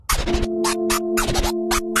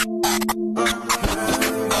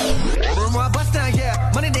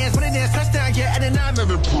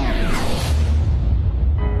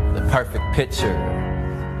The perfect picture,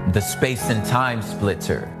 the space and time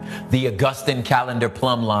splitter, the Augustan calendar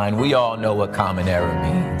plumb line. We all know what common error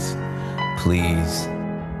means. Please.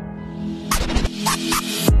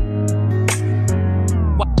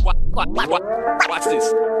 Watch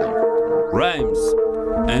this. Rhymes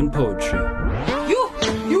and poetry. You.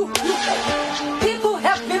 People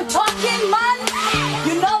have been talking, man.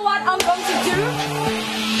 You know what I'm going to do?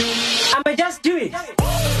 I'ma just do it.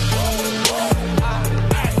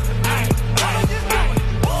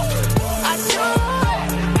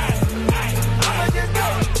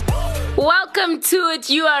 Welcome to it.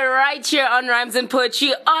 You are right here on Rhymes and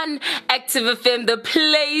Poetry on Active FM, the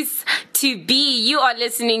place to be. You are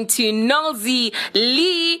listening to Nolzy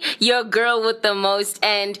Lee, your girl with the most,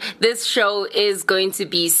 and this show is going to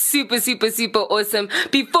be super awesome.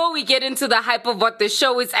 Before we get into the hype of what the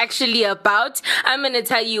show is actually about, I'm going to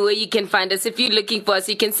tell you where you can find us. If you're looking for us,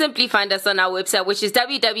 you can simply find us on our website, which is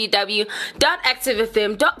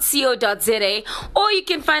www.activefm.co.za, or you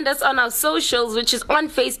can find us on our socials, which is on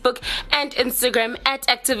Facebook and Instagram at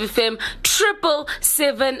ActiveFM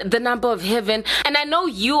 777, the number of heaven. And I know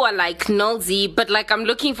you are like Nolzy, but like I'm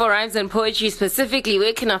looking for rhymes and poetry specifically.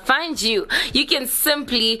 Where can I find you? You can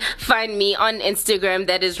simply find me on Instagram.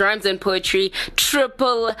 That is rhymes and poetry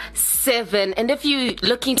 777. And if you're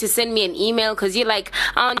looking to send me an email because you're like,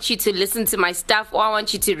 I want you to listen to my stuff, or I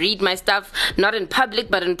want you to read my stuff, not in public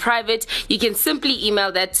but in private, you can simply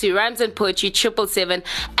email that to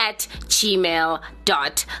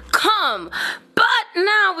rhymesandpoetry777@gmail.com. But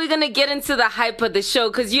now we're going to get into the hype of the show,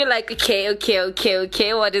 because you're like, okay,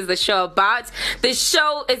 what is the show about? The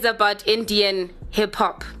show is about Indian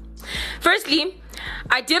hip-hop. Firstly,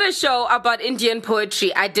 I did a show about Indian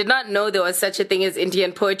poetry. I did not know there was such a thing as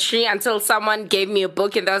Indian poetry until someone gave me a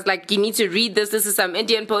book and I was like, you need to read this. This is some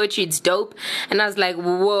Indian poetry. It's dope. And I was like,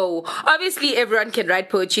 whoa. Obviously, everyone can write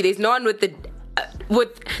poetry. There's no one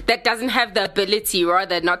that doesn't have the ability,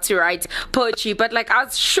 rather, not to write poetry. But like, I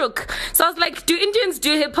was shook. So I was like, do Indians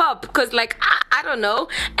do hip-hop? Because like, I don't know.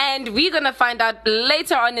 And we're gonna find out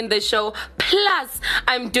later on in the show. Plus,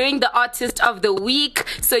 I'm doing the artist of the week,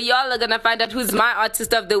 so y'all are gonna find out who's my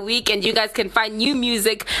artist of the week, and you guys can find new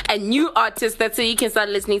music and new artists. That's so you can start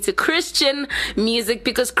listening to Christian music,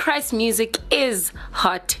 because Christ music is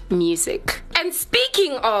hot music. And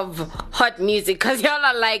speaking of hot music, because y'all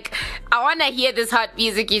are like, I want to hear this hot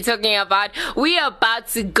music you're talking about, we are about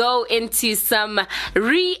to go into some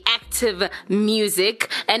reactive music,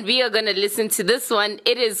 and we are going to listen to this one.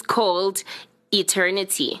 It is called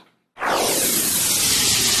Eternity.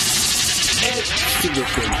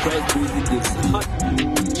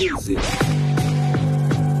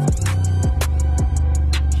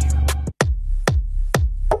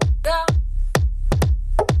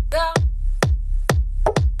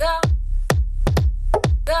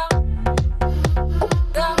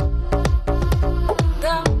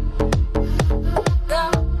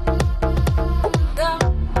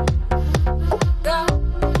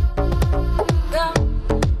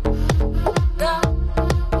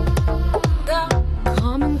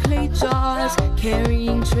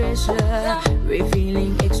 Carrying treasure,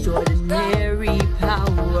 revealing extraordinary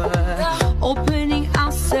power, opening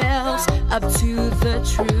ourselves up to the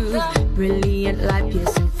truth, brilliant light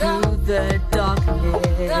piercing through the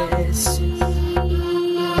darkness.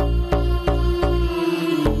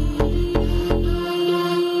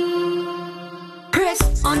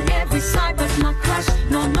 Press on every side but not crush,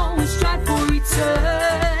 no, we strive for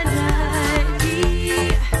eternity.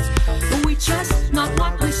 We trust not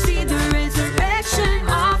what we see, the resurrection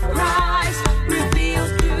of Christ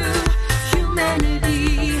revealed through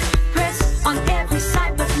humanity. Press on every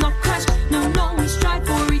side but not crush, no, we strive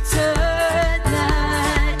for eternity.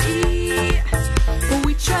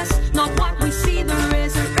 We trust not what we see, the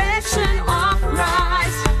resurrection of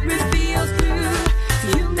Christ revealed through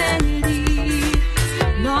humanity.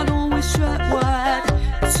 Not always sure what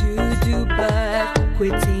to do, but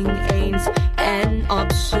quitting aims an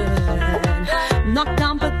option. Knocked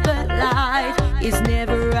down but the light is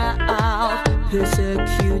never out,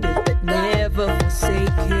 persecuted but never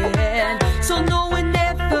forsaken. So no, we're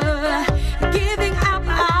never giving up.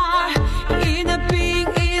 Our inner being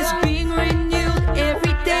is being renewed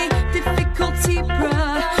every day. Difficulty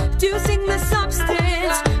producing the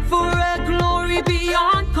substance for a glory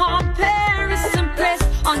beyond comparison. Press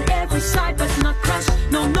on every side but not crushed,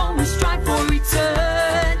 no, we strive for eternity.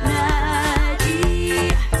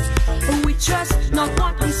 We trust not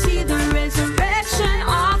what we see, the resurrection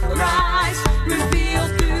of Christ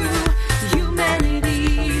revealed through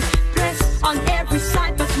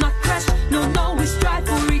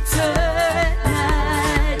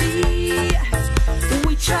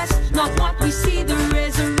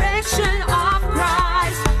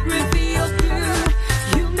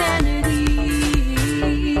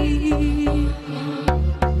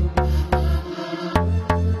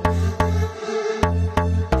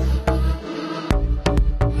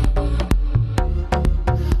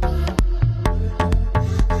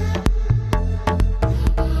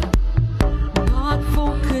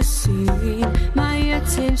unseen, my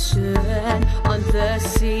attention on the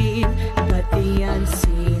scene, but the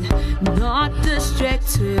unseen, not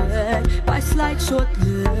distracted by slight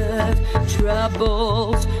short-lived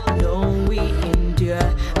troubles. No, we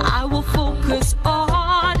endure. I will focus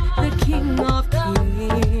on the King of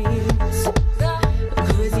Kings,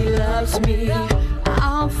 'cause he loves me.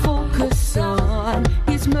 I'll focus on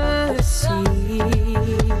his mercies,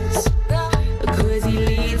 'cause he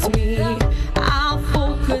leads me. I'll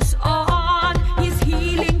focus on his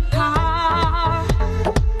healing power,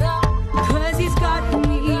 'cause he's got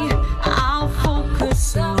me. I'll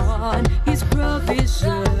focus on his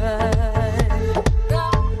provision,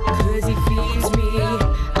 'cause he feeds me.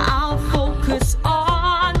 I'll focus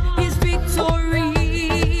on his victory.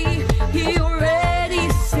 He already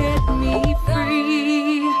set me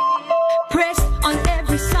free. Pressed on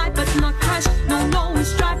every side but not crushed. No, no, we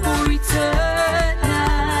strive for eternity.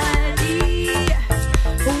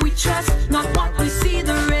 We trust not what we see,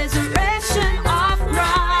 the resurrection of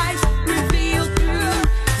Christ revealed through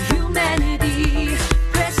humanity.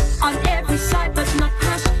 Pressed on every side but not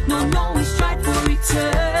crushed. No, no, we strive for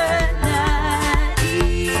eternity.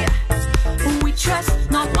 We trust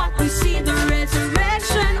not what we see, the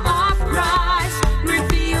resurrection of Christ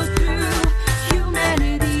revealed through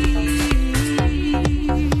humanity.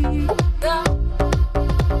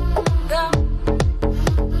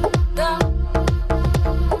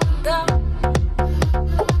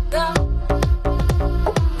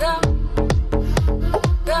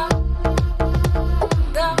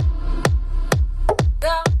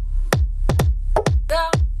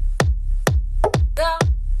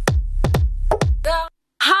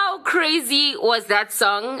 How crazy was that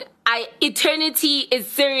song? Eternity is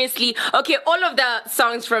seriously okay. All of the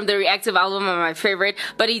songs from the Reactive album are my favorite,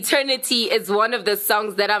 but Eternity is one of the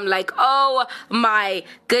songs that I'm like, oh my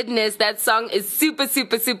goodness, that song is super,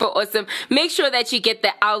 super, super awesome. Make sure that you get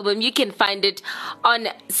the album. You can find it on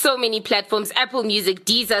so many platforms: Apple Music,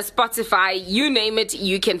 Deezer, Spotify, you name it,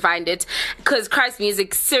 you can find it. Because Christ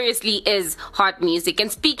music seriously is hot music.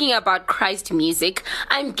 And speaking about Christ music,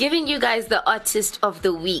 I'm giving you guys the artist of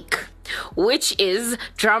the week, which is,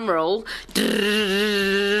 drumroll,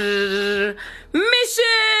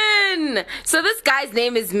 Mission! So this guy's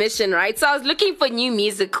name is Mission, right? So I was looking for new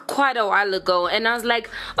music quite a while ago, and I was like,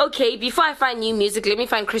 okay, before I find new music, let me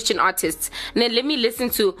find Christian artists, and then let me listen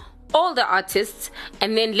to all the artists,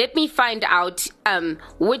 and then let me find out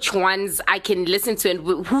which ones I can listen to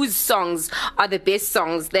and whose songs are the best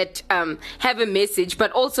songs that have a message,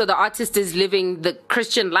 but also the artist is living the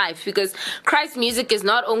Christian life, because Christ music is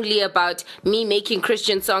not only about me making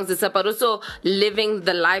Christian songs, it's about also living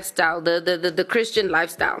the lifestyle, the Christian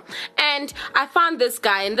lifestyle. And I found this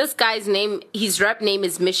guy, and this guy's name, his rap name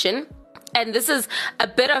is Mission. And this is a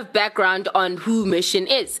bit of background on who Mission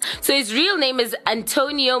is. So his real name is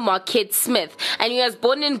Antonio Marquette Smith, and he was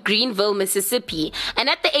born in Greenville, Mississippi. And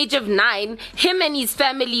at the age of 9, him and his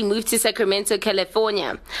family moved to Sacramento,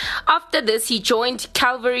 California. After this, he joined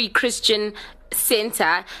Calvary Christian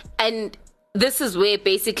Center, and this is where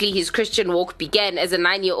basically his Christian walk began as a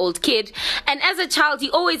 9-year-old kid. And as a child, he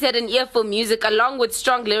always had an ear for music, along with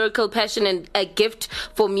strong lyrical passion and a gift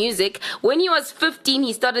for music. When he was 15,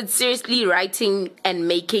 he started seriously writing and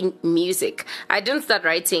making music. I didn't start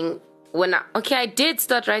writing I did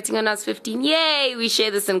start writing when I was 15. Yay, we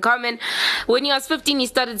share this in common. When he was 15, he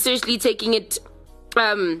started seriously taking it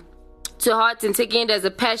to heart and taking it as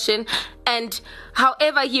a passion. And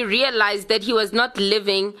however, he realized that he was not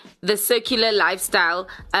living the secular lifestyle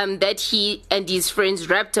that he and his friends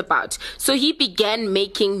rapped about. So he began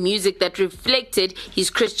making music that reflected his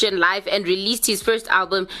Christian life and released his first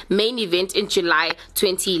album, Main Event, in July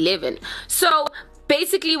 2011. So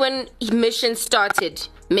basically, when Mission started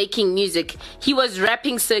making music, he was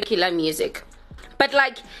rapping secular music. But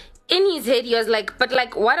like, in his head, he was like, but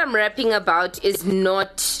like, what I'm rapping about is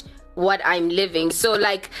not what I'm living. So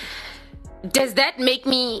like, does that make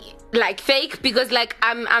me like fake? Because like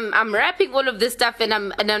I'm rapping all of this stuff and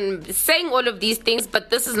I'm saying all of these things, but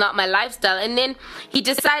this is not my lifestyle. And then he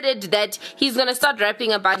decided that he's gonna start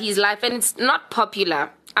rapping about his life, and it's not popular.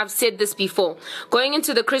 I've said this before. Going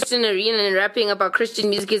into the Christian arena and rapping about Christian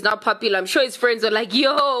music is not popular. I'm sure his friends are like,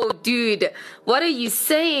 yo, dude, what are you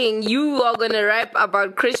saying? You are going to rap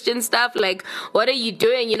about Christian stuff? Like, what are you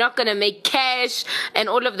doing? You're not going to make cash and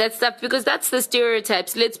all of that stuff, because that's the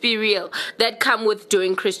stereotypes, let's be real, that come with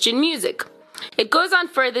doing Christian music. It goes on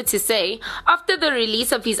further to say, after the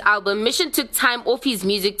release of his album, Mission took time off his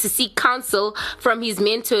music to seek counsel from his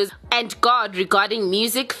mentors and God regarding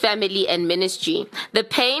music, family, and ministry. The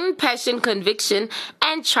pain, passion, conviction,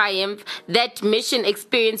 and triumph that Mission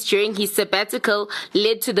experienced during his sabbatical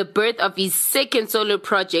led to the birth of his second solo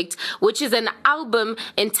project, which is an album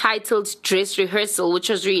entitled Dress Rehearsal, which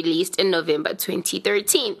was released in November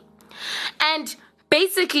 2013. And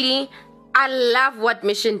basically, I love what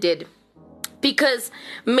Mission did, because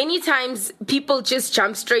many times people just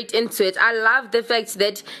jump straight into it. I love the fact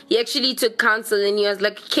that he actually took counsel and he was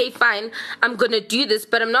like, okay, fine, I'm going to do this,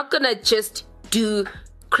 but I'm not going to just do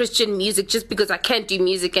Christian music just because I can't do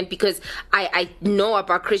music and because I know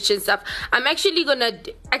about Christian stuff. I'm actually going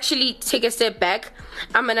to take a step back.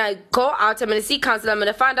 I'm going to go out. I'm going to seek counsel. I'm going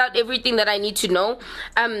to find out everything that I need to know.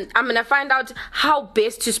 I'm going to find out how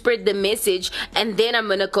best to spread the message, and then I'm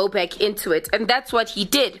going to go back into it. And that's what he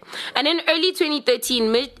did. And in early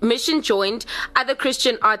 2013, Mission joined other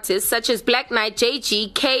Christian artists such as Black Knight,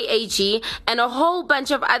 JG, KAG, and a whole bunch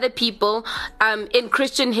of other people in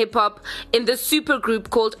Christian hip hop in the supergroup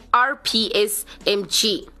called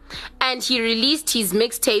RPSMG. And he released his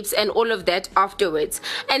mixtapes and all of that afterwards.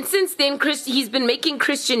 And since then, he's been making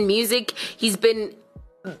Christian music. He's been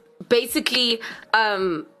basically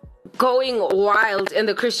going wild in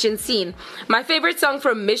the Christian scene. My favorite song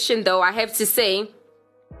from Mission, though, I have to say,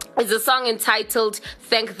 is a song entitled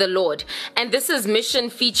Thank the Lord. And this is Mission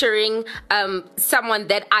featuring someone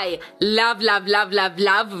that I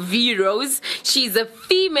love, V Rose. She's a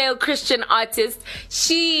female Christian artist.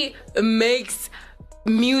 She makes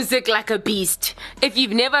music like a beast. If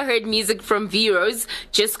you've never heard music from V Rose,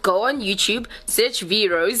 just go on YouTube, search V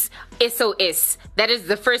Rose SOS. That is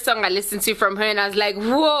the first song I listened to from her, and I was like,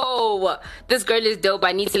 whoa, this girl is dope.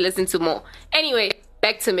 I need to listen to more. Anyway,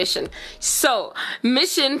 back to Mission. So,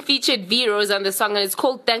 Mission featured V Rose on the song, and it's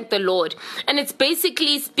called Thank the Lord. And it's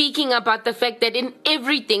basically speaking about the fact that in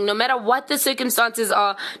everything, no matter what the circumstances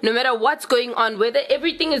are, no matter what's going on, whether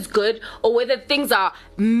everything is good or whether things are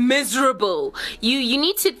miserable, you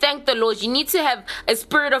need to thank the Lord. You need to have a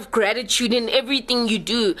spirit of gratitude in everything you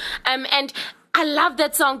do. And I love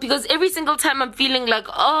that song because every single time I'm feeling like,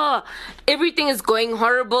 oh, everything is going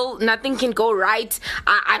horrible, nothing can go right,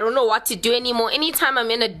 I don't know what to do anymore. Anytime I'm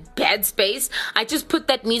in a bad space, I just put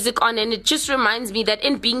that music on, and it just reminds me that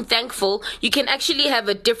in being thankful, you can actually have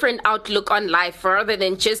a different outlook on life rather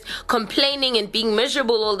than just complaining and being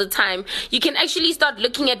miserable all the time. You can actually start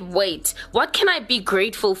looking at, wait, what can I be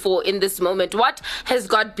grateful for in this moment? What has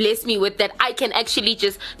God blessed me with that I can actually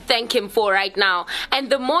just thank Him for right now? And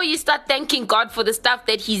the more you start thanking God for the stuff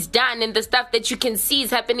that He's done and the stuff that you can see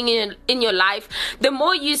is happening in your life, the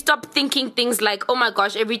more you stop thinking things like, oh my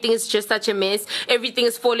gosh, everything is just such a mess, everything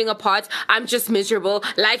is falling apart, I'm just miserable,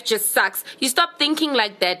 life just sucks. You stop thinking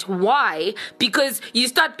like that. Why? Because you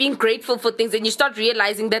start being grateful for things, and you start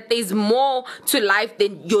realizing that there's more to life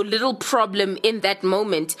than your little problem in that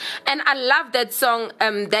moment. And I love that song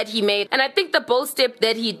that he made, and I think the bold step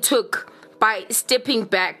that he took by stepping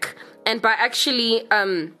back and by actually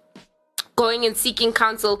going and seeking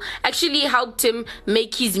counsel actually helped him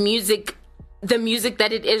make his music the music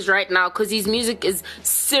that it is right now, because his music is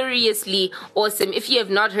seriously awesome. If you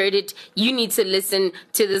have not heard it, you need to listen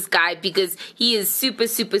to this guy because he is super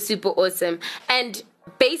awesome. And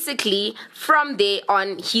basically from there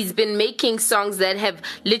on, he's been making songs that have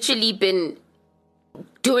literally been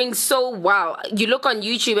doing so well. You look on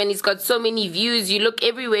YouTube and he's got so many views. You look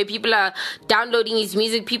everywhere, people are downloading his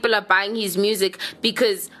music, people are buying his music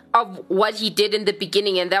because of what he did in the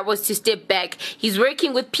beginning, and that was to step back. He's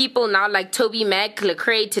working with people now like Toby Mac,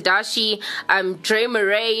 Lecrae, Tadashi, Dre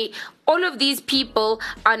Murray. All of these people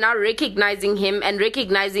are now recognizing him and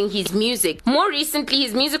recognizing his music. More recently,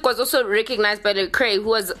 his music was also recognized by Lecrae, who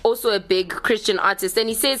was also a big Christian artist. And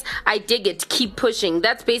he says, I dig it, keep pushing.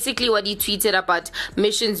 That's basically what he tweeted about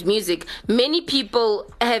Mission's music. Many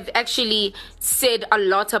people have actually said a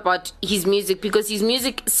lot about his music because his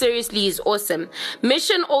music seriously is awesome.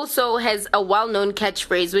 Mission also has a well-known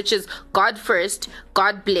catchphrase, which is God first,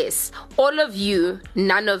 God bless, all of you,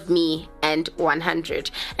 none of me, and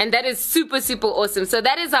 100. And that is super awesome. So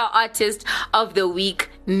that is our artist of the week,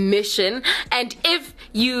 Mission. And if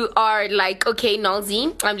you are like, okay,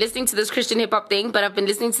 Nalzi, I'm listening to this Christian hip hop thing, but I've been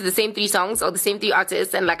listening to the same 3 songs or the same 3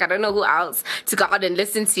 artists, and like I don't know who else to go out and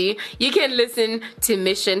listen to, you can listen to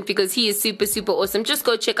Mission because he is super awesome. Just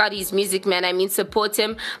go check out his music, man. I mean, support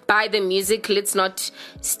him, buy the music. Let's not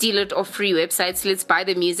steal it off free websites. Let's buy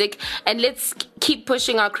the music and let's keep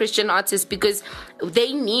pushing our Christian artists, because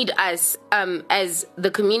they need us as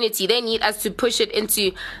the community. They need us to push it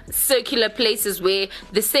into circular places where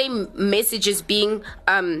the same message is being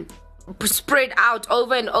spread out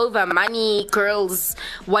over and over. Money, girls,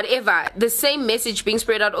 whatever, the same message being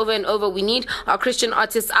spread out over and over. We need our Christian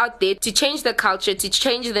artists out there to change the culture, to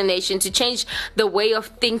change the nation, to change the way of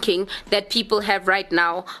thinking that people have right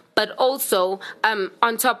now. But also,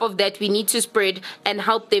 on top of that, we need to spread and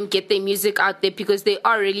help them get their music out there, because they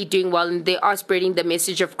are really doing well and they are spreading the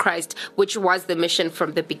message of Christ, which was the mission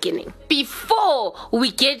from the beginning. Before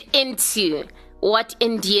we get into what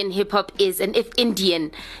Indian hip-hop is and if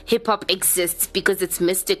Indian hip-hop exists, because it's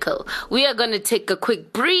mystical, we are going to take a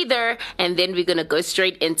quick breather and then we're going to go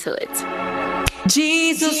straight into it.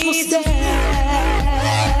 Jesus was there.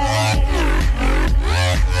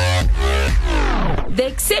 The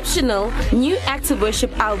exceptional new Act of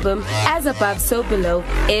Worship album, As Above, So Below,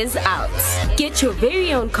 is out. Get your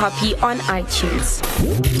very own copy on iTunes.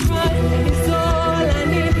 Christ is all I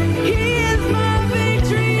need. He is my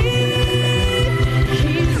victory.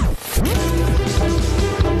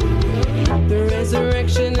 The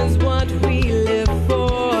resurrection is what we live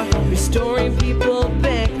for, restoring people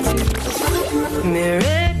back to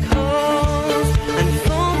miracles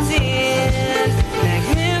unfolding,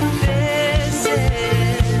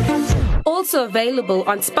 magnificent. Also available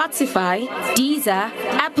on Spotify, Deezer,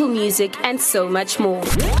 Apple Music, and so much more.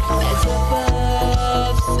 As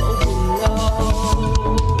above, so below.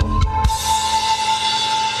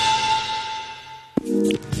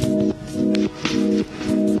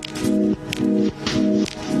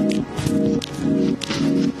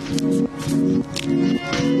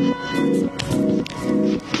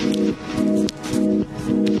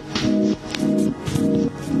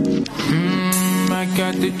 I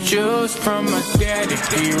got the juice from my daddy.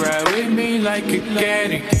 He ride with me like a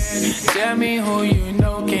caddy. Tell me who you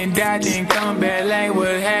know can die, then come back like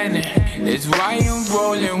what happened. That's why I'm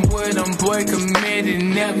rolling with them, boy, committed,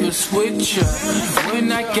 never switch up.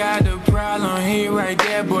 When I got a problem, he right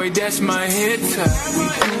there, boy, that's my hitter. We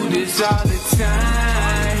do this all the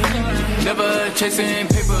time. Never chasing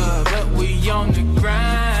paper, but we on the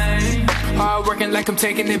grind. Hard working like I'm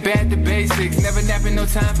taking it back to basics. Never napping, no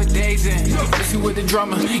time for dazing. Listen with the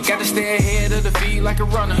drummer, gotta stay ahead of the beat like a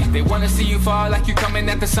runner. They wanna see you fall like you coming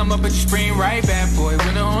at the summer, but you spring right back, boy,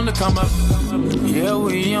 winter on the come up. Yeah,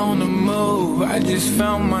 we on the move, I just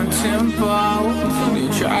found my tempo. They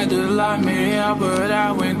tried to lock me out, but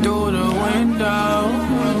I went through the window.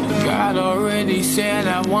 God already said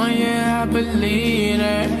I won, yeah, I believe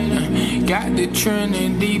that. Got the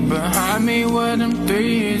Trinity behind me, where them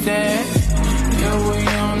threes at. Yeah, we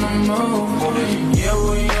on the move. Yeah,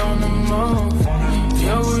 we on the move.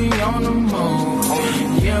 Yeah, we on the move.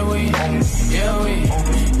 Yeah, we on the move.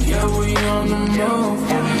 Yeah, we on the move.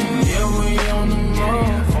 Yeah, we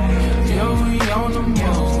on the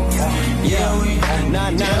move. Yeah, we.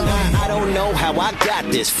 Nah, I don't know how I got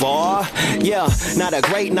this far. Yeah, not a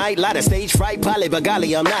great night, lot of stage fright, probably, but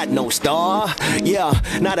golly, I'm not no star. Yeah,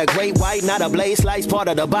 not a great white, not a blaze slice, part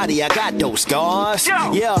of the body, I got those scars.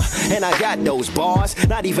 Yeah, and I got those bars.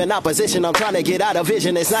 Not even opposition, I'm trying to get out of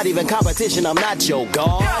vision. It's not even competition, I'm not your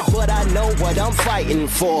god. But I know what I'm fighting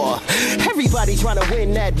for. Everybody trying to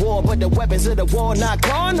win that war, but the weapons of the war not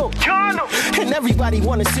carnal. And everybody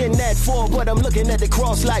wanna send that for, but I'm looking at the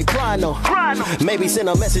cross like Chrono. Maybe send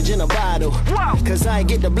a message in a bottle. Cause I ain't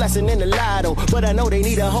get the blessing in the lotto. But I know they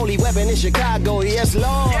need a holy weapon in Chicago. Yes,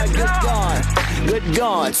 Lord. Good God. Good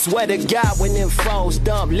God. Swear to God when them foes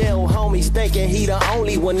dump little homies thinking he the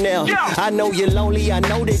only one there. I know you're lonely. I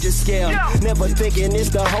know that you're scared. Never thinking it's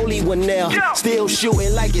the holy one there. Still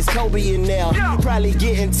shooting like it's Kobe in there. Probably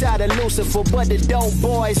getting tired of Lucifer, but the dope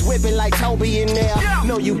boys whipping like Toby in there.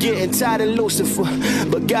 Know you getting tired of Lucifer,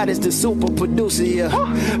 but God is the super producer here.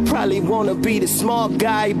 Probably wanna be the smart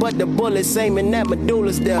guy, but the bullets aiming at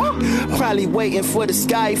medullas there. Probably waiting for the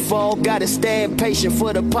sky fall. Gotta stand patient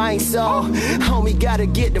for the pint saw. Homie gotta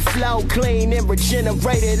get the flow clean and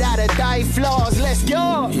regenerated out of thy flaws. Let's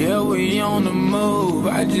go. Yeah, we on the move.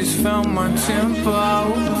 I just found my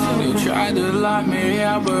tempo. They tried to lock me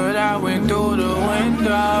out, but I went through the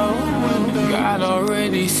window. God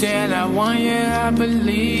already said I won, yeah, I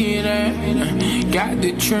believe that. Got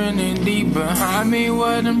the Trinity behind me,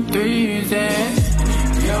 where them threes at.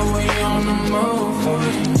 Yeah, we on the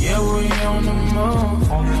move. Yeah, we on the move.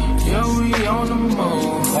 Yeah, we on the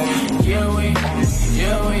move. Yeah, we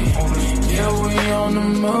on the move. Yeah, we on the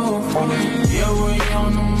move.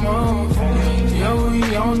 Yeah,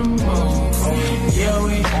 we on the move. Yeah,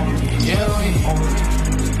 we.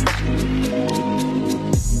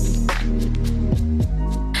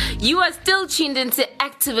 You are are still tuned into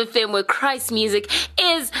Active FM, where Christ music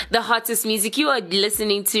is the hottest music. You are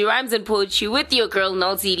listening to Rhymes and Poetry with your girl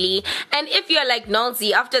Nalzi Lee. And if you're like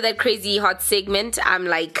Nalzi, after that crazy hot segment, I'm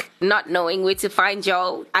like not knowing where to find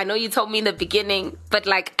y'all. I know you told me in the beginning, but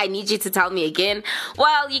like I need you to tell me again.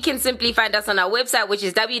 Well, you can simply find us on our website, which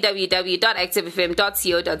is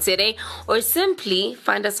www.activefm.co.za, or simply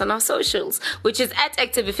find us on our socials, which is at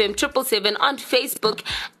ActiveFM777 on Facebook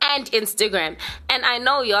and Instagram. And I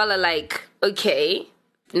know y'all are like, okay,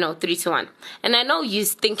 no, 3 to 1. And I know you're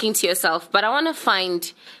thinking to yourself, but I want to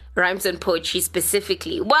find Rhymes and Poetry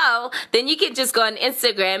specifically. Well, then you can just go on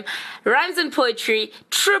Instagram, Rhymes and Poetry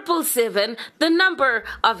 777, the number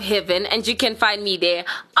of heaven, and you can find me there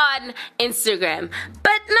on Instagram.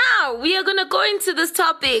 But now we are gonna go into this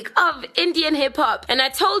topic of Indian hip hop. And I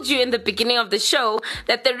told you in the beginning of the show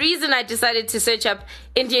that the reason I decided to search up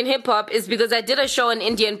Indian hip hop is because I did a show on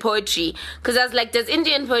Indian poetry. Because I was like, does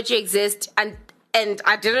Indian poetry exist? And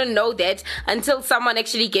I didn't know that until someone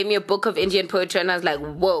actually gave me a book of Indian poetry, and I was like,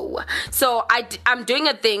 whoa. So I'm doing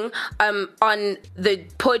a thing on the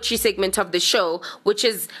poetry segment of the show, which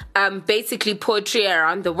is basically poetry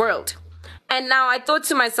around the world. And now I thought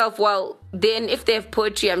to myself, well, then if they have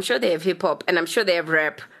poetry, I'm sure they have hip hop, and I'm sure they have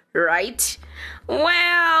rap, right?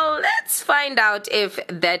 Well, let's find out if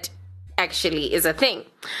that actually is a thing.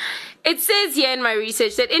 It says here in my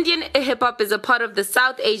research that Indian hip-hop is a part of the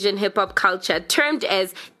South Asian hip-hop culture termed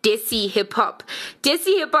as Desi hip-hop.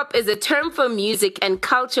 Desi hip-hop is a term for music and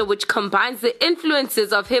culture which combines the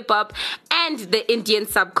influences of hip-hop and the Indian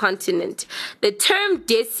subcontinent. The term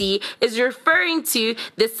Desi is referring to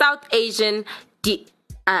the South Asian 3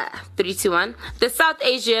 to 1. The South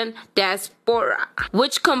Asian diaspora,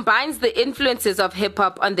 which combines the influences of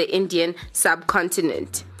hip-hop on the Indian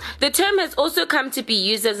subcontinent. The term has also come to be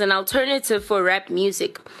used as an alternative for rap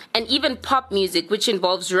music and even pop music, which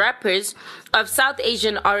involves rappers of South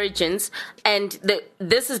Asian origins, and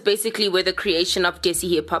this is basically where the creation of Desi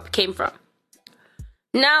hip-hop came from.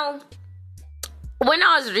 Now, when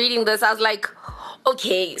I was reading this, I was like,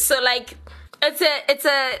 okay, so like, it's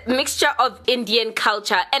a mixture of Indian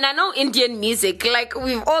culture, and I know Indian music. Like,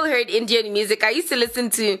 we've all heard Indian music. I used to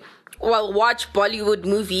watch Bollywood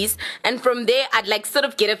movies, and from there I'd like sort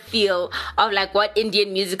of get a feel of like what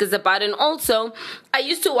Indian music is about. And also I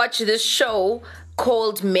used to watch this show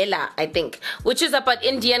called Mela, I think, which is about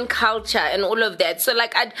Indian culture and all of that. So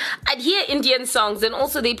like I'd hear Indian songs, and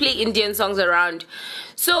also they play Indian songs around.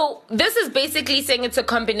 So this is basically saying it's a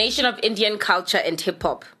combination of Indian culture and hip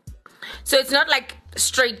hop. So it's not like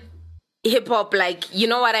straight hip hop, like, you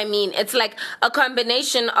know what I mean? It's like a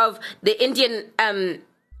combination of the Indian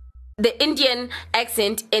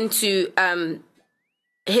accent into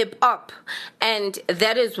hip hop, and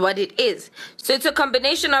that is what it is. So it's a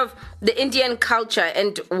combination of the Indian culture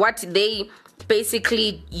and what they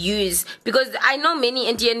basically use, because I know many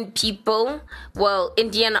Indian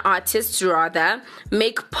artists rather,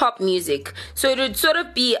 make pop music. So it would sort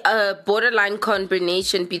of be a borderline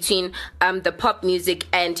combination between the pop music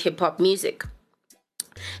and hip hop music.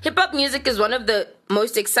 Hip hop music is one of the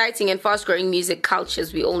most exciting and fast-growing music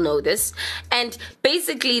cultures. We all know this. And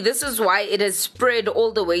basically, this is why it has spread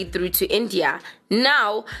all the way through to India.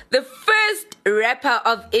 Now, the first rapper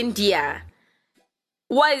of India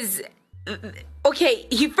was... Okay,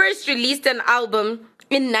 he first released an album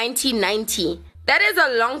in 1990. That is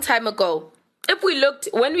a long time ago.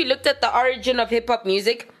 When we looked at the origin of hip-hop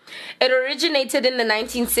music, it originated in the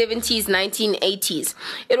 1970s, 1980s.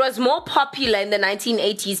 It was more popular in the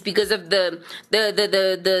 1980s because of the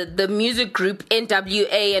music group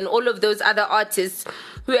NWA and all of those other artists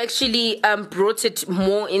who actually brought it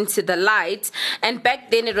more into the light. And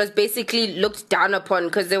back then it was basically looked down upon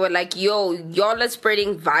because they were like, yo, y'all are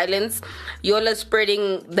spreading violence, y'all are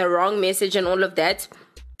spreading the wrong message and all of that.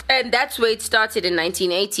 And that's where it started in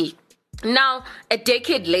 1980. Now, a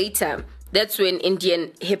decade later, that's when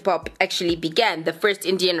Indian hip-hop actually began. The first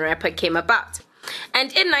Indian rapper came about.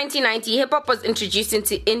 And in 1990, hip-hop was introduced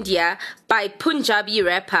into India by Punjabi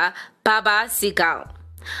rapper Baba Sigal.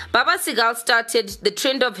 Baba Sigal started the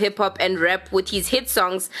trend of hip-hop and rap with his hit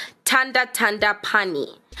songs Tanda Tanda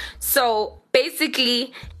Pani. So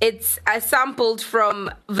basically, it's sampled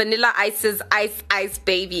from Vanilla Ice's Ice Ice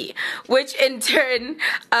Baby, which in turn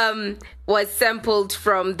was sampled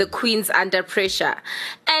from the Queen's Under Pressure.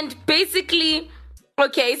 And basically,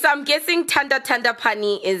 okay, so I'm guessing Tanda Tanda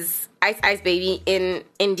Pani is Ice Ice Baby in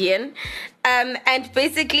Indian. And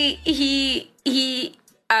basically, he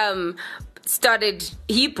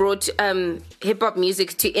brought hip-hop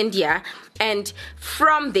music to India, And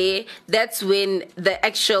from there, that's when the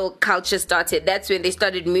actual culture started. That's when they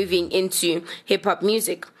started moving into hip-hop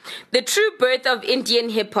music. The true birth of Indian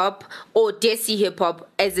hip-hop, or Desi hip-hop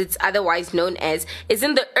as it's otherwise known as, is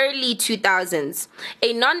in the early 2000s.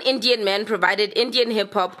 A non-Indian man provided Indian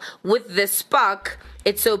hip-hop with the spark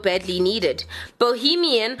it so badly needed.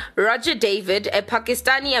 Bohemian Roger David, a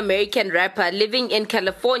Pakistani-American rapper living in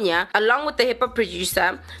California, along with the hip-hop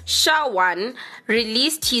producer Shawan,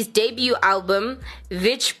 released his debut album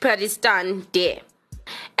Vich Paristan De.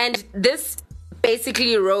 And this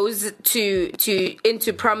basically rose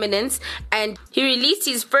into prominence, and he released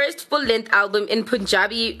his first full-length album in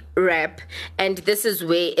Punjabi rap, and this is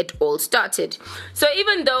where it all started. So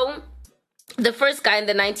even though the first guy in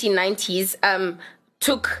the 1990s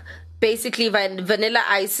took basically Vanilla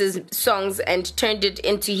Ice's songs and turned it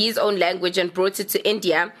into his own language and brought it to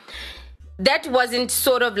India, that wasn't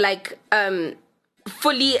sort of like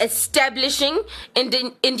fully establishing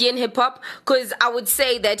Indian hip-hop, because I would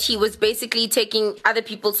say that he was basically taking other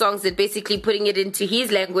people's songs and basically putting it into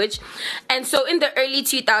his language. And so in the early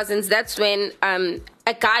 2000s, that's when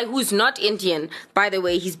a guy who's not Indian, by the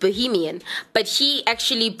way, he's Bohemian, but he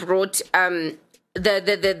actually brought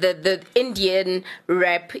the Indian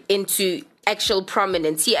rap into actual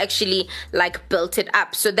prominence. He actually like built it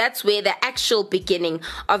up. So that's where the actual beginning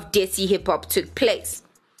of Desi hip hop took place.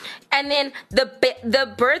 And then the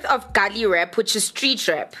birth of Gully rap, which is street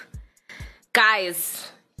rap.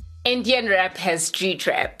 Guys, Indian rap has street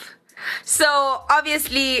rap. So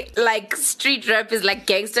obviously, like, street rap is like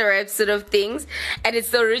gangster rap sort of things, and it's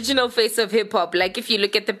the original face of hip hop. Like, if you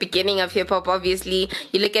look at the beginning of hip hop, obviously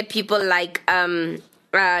you look at people like NWA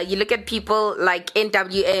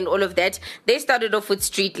and all of that. They started off with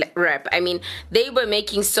street rap. I mean, they were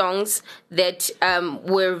making songs that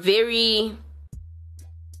were very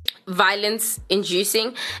violence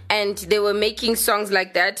inducing, and they were making songs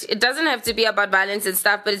like that. It doesn't have to be about violence and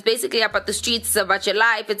stuff, but it's basically about the streets. It's about your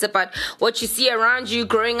life. It's about what you see around you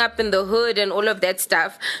growing up in the hood and all of that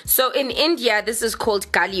stuff. So in India, this is called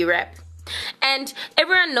Gully rap. And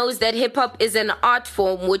everyone knows that hip-hop is an art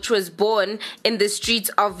form which was born in the streets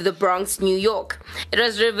of the Bronx, New York. It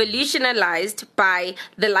was revolutionized by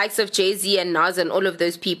the likes of Jay-Z and Nas and all of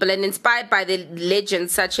those people, and inspired by the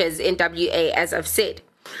legends such as NWA, as I've said.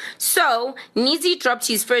 So, Nizi dropped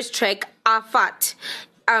his first track, Afat,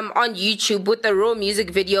 on YouTube with a raw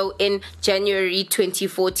music video in January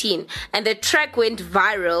 2014. And the track went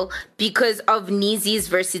viral because of Nizi's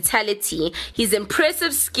versatility, his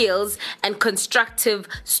impressive skills, and constructive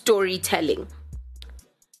storytelling.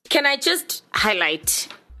 Can I just highlight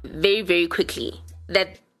very, very quickly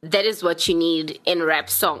that is what you need in rap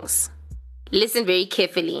songs? Listen very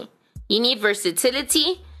carefully. You need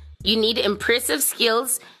versatility, you need impressive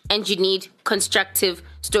skills, and you need constructive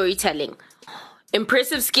storytelling.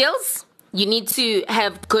 Impressive skills, you need to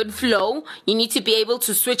have good flow. You need to be able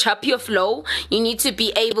to switch up your flow. You need to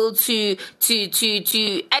be able to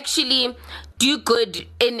actually do good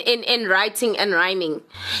in writing and rhyming.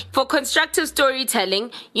 For constructive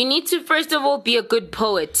storytelling, you need to first of all be a good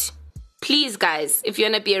poet. Please, guys, if you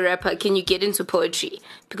want to be a rapper, can you get into poetry?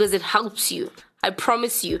 Because it helps you. I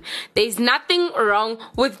promise you, there's nothing wrong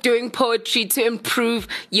with doing poetry to improve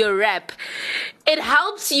your rap. It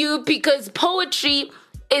helps you because poetry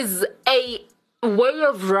is a way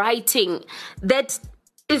of writing that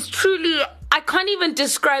is truly, I can't even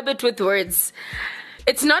describe it with words.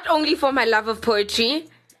 It's not only for my love of poetry,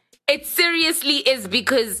 it seriously is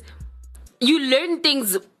because you learn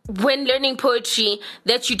things when learning poetry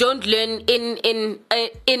that you don't learn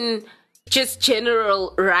in just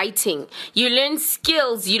general writing. You learn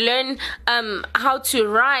skills, you learn how to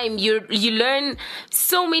rhyme, you learn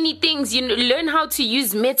so many things. You learn how to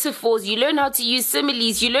use metaphors, you learn how to use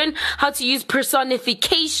similes, you learn how to use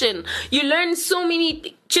personification, you learn so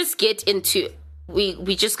many. Just get into,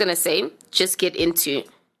 we just gonna say, just get into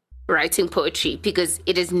writing poetry because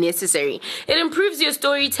it is necessary. It improves your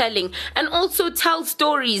storytelling and also tell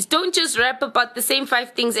stories. Don't just rap about the same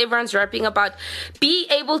 5 things everyone's rapping about. Be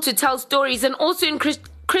able to tell stories, and also in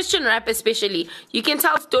Christian rap especially, you can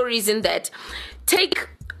tell stories in that.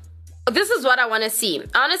 This is what I want to see.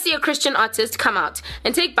 I want to see a Christian artist come out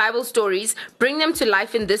and take Bible stories, bring them to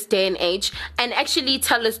life in this day and age, and actually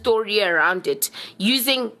tell a story around it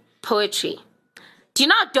using poetry. Do you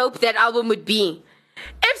know how dope that album would be?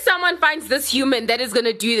 If someone finds this human that is going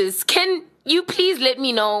to do this, can you please let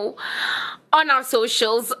me know on our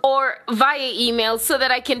socials or via email so that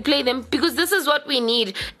I can play them? Because this is what we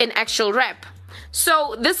need in actual rap.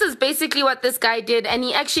 So this is basically what this guy did, and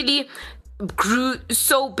he actually grew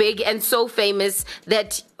so big and so famous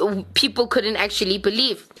that people couldn't actually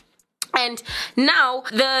believe. And now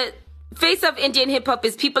the face of Indian hip hop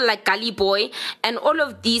is people like Gully Boy and all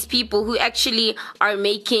of these people who actually are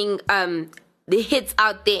making the hits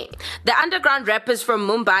out there. The underground rappers from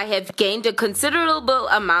Mumbai have gained a considerable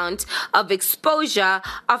amount of exposure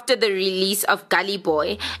after the release of Gully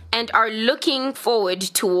Boy and are looking forward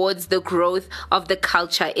towards the growth of the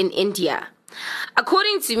culture in India.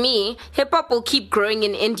 According to me, hip hop will keep growing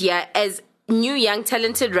in India as new young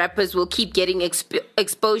talented rappers will keep getting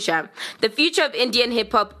exposure. The future of Indian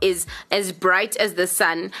hip hop is as bright as the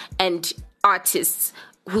sun, and artists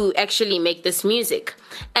who actually make this music.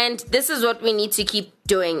 And this is what we need to keep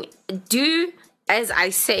doing. Do as I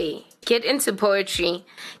say. Get into poetry,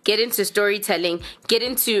 get into storytelling, get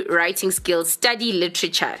into writing skills, study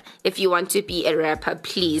literature if you want to be a rapper,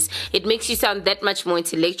 please. It makes you sound that much more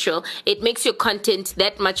intellectual. It makes your content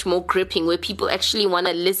that much more gripping, where people actually want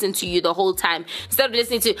to listen to you the whole time. Instead of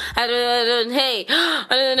listening to, hey,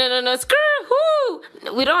 screw, whoo.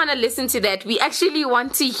 We don't want to listen to that. We actually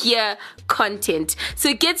want to hear content.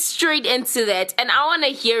 So get straight into that. And I want to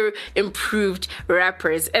hear improved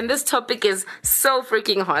rappers. And this topic is so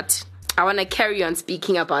freaking hot. I want to carry on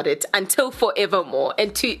speaking about it until forevermore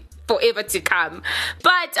and forever to come.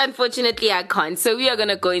 But unfortunately, I can't. So we are going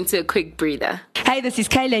to go into a quick breather. Hey, this is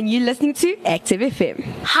Kayla and you're listening to Active FM.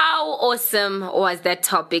 How awesome was that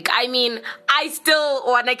topic? I mean, I still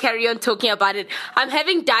want to carry on talking about it. I'm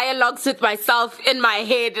having dialogues with myself in my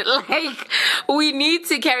head. Like, we need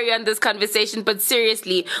to carry on this conversation. But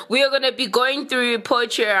seriously, we are going to be going through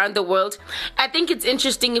poetry around the world. I think it's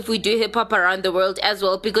interesting if we do hip hop around the world as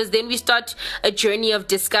well, because then we start a journey of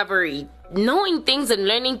discovery. Knowing things and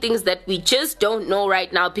learning things that we just don't know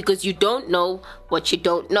right now, because you don't know what you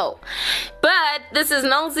don't know. But this is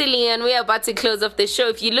Nalzili and we're about to close off the show.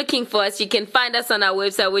 If you're looking for us, you can find us on our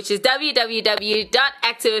website, which is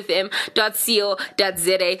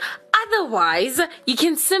www.activefm.co.za. Otherwise, you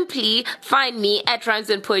can simply find me at Rhymes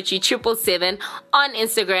and Poetry 777 on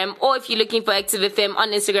Instagram, or if you're looking for Active FM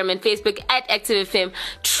on Instagram and Facebook at Active FM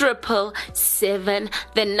 777,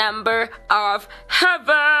 the number of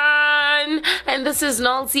heaven. And this is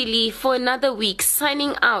Nalzi Lee for another week,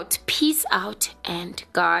 signing out. Peace out and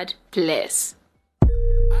God bless.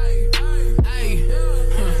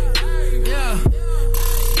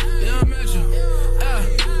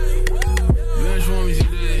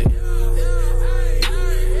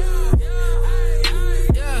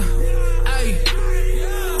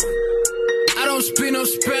 Speak no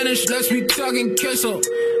Spanish, let's be talking queso.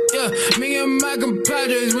 Yeah, me and my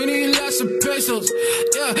compadres, we need lots of pesos.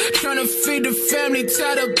 Yeah, trying to feed the family,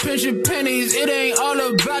 tired of pinching pennies. It ain't all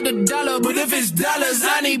about the dollar, but if it's dollars,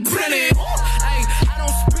 I need plenty. Ay, I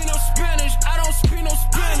don't speak no Spanish, I don't speak no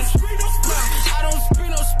Spanish. I don't speak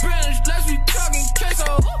no Spanish, let's be talking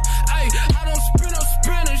queso. Ay, I don't speak no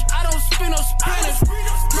Spanish, I don't speak no Spanish.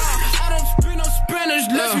 I don't speak no Spanish,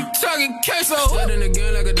 let's be talking queso. Starting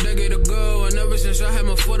again like a decade ago, and ever since I had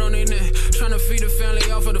my foot on their neck, trying to feed the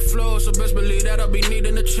family off of the floor, so best believe that I'll be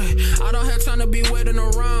needing a check. I don't have time to be waiting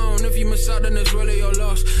around. If you miss out, then it's really your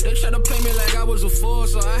loss. They try to play me like I was a fool,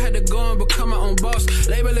 so I had to go and become my own boss.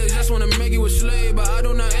 Labelers just wanna make you a slave, but I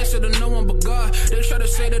do not answer to no one but God. They try to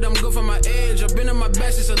say that I'm good for my age. I've been in my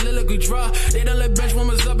best, it's a lyrical draw. They done let bench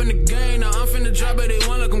warmers up in the game. Now I'm finna drop it, they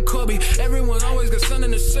want like I'm Kobe. Everyone's always got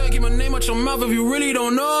something to say. Keep my name out your mouth if you really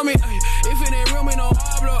don't know me. Ay, if it ain't real, me no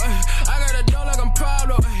Pablo. Ay, I got a dough like I'm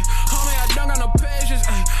Pablo. Ay, homie, I don't got no patience.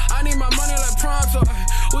 Ay, I need my money like pronto. Ay,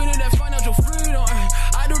 we need that financial freedom. Ay,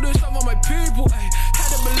 I do this stuff for my people. Ay, had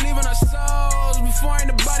to believe in ourselves before ain't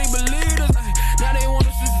nobody believed us. Ay, now they want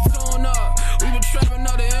us just to tune up. We been trapping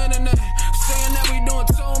on the internet, saying that we doing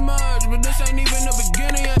so much, but this ain't even the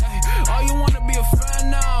beginning yet. Ay, all you wanna be a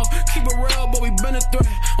fan now, keep it real, but we been a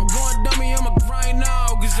threat. I'm going dummy, I'm a grind now,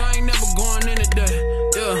 cause I ain't never going in a day.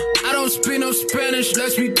 Yeah, I don't speak no Spanish,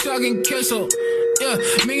 let's be talking queso. Yeah,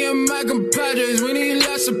 me and my compadres, we need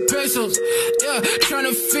lots of pesos. Yeah, trying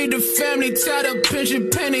to feed the family, tired of pinching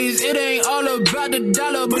pennies. It ain't all about the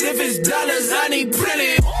dollar, but if it's dollars, I need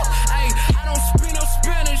plenty. Ay, I don't speak no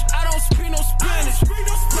Spanish, I don't speak no Spanish.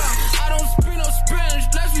 I don't speak no Spanish,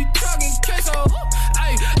 let's be talking queso.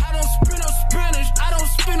 Ay, I don't speak no Spanish, I don't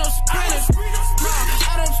speak no Spanish.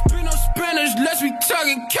 I don't speak no Spanish, let's be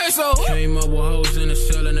talking queso. Came up with hoes in the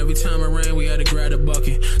cell, and every time it rained, we had to grab the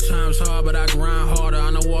bucket. Times hard, but I grind harder. I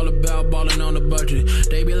know all about balling on the budget.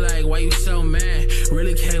 They be like, why you so mad?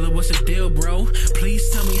 Really, Caleb, what's the deal, bro? Please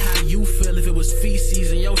tell me how you feel if it was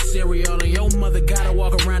feces in your cereal and your mother gotta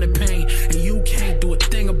walk around in pain and you can't do a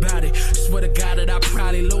thing about it. Swear to God that I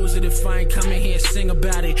probably lose it if if I ain't coming here and sing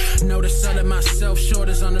about it. Know that selling myself short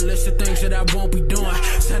is on the list of things that I won't be doing.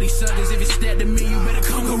 Tell these suckers if it's dead to me, you better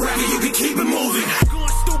come around and you can keep it moving.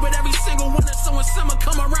 Going stupid every single winter, so when summer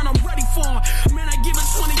come around, I'm ready for 'em. Man, I give it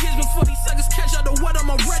 20 years before these suckers catch up to what I'm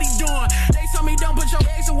already doing. They told me don't put your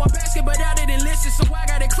eggs in one basket, but I didn't listen, so I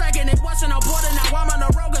got it cracking. It wasn't a border, now I'm on the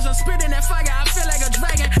road, cause I'm spitting that fire. I feel like a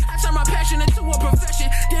dragon. I turn my passion into a profession.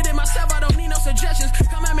 Did it myself, I don't need no suggestions.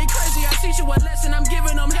 Come at me crazy, I teach you a lesson. I'm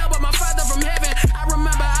giving them hell, but my father from heaven. I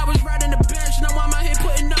remember I was riding the bench, now I'm out here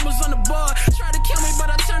putting numbers on the board. Try to kill me, but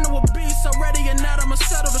I turned to a beast. So ready or not, I'ma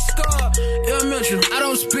settle the score. Yeah, Mitchell, I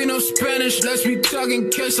don't speak no Spanish, let's be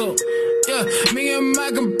talking queso. Yeah, me and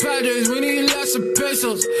my compadres, we need lots of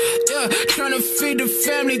pesos. Yeah, trying to feed the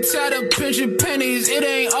family, tired of pinching pennies. It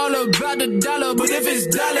ain't all about the dollar, but if it's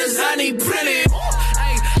dollars, I need plenty.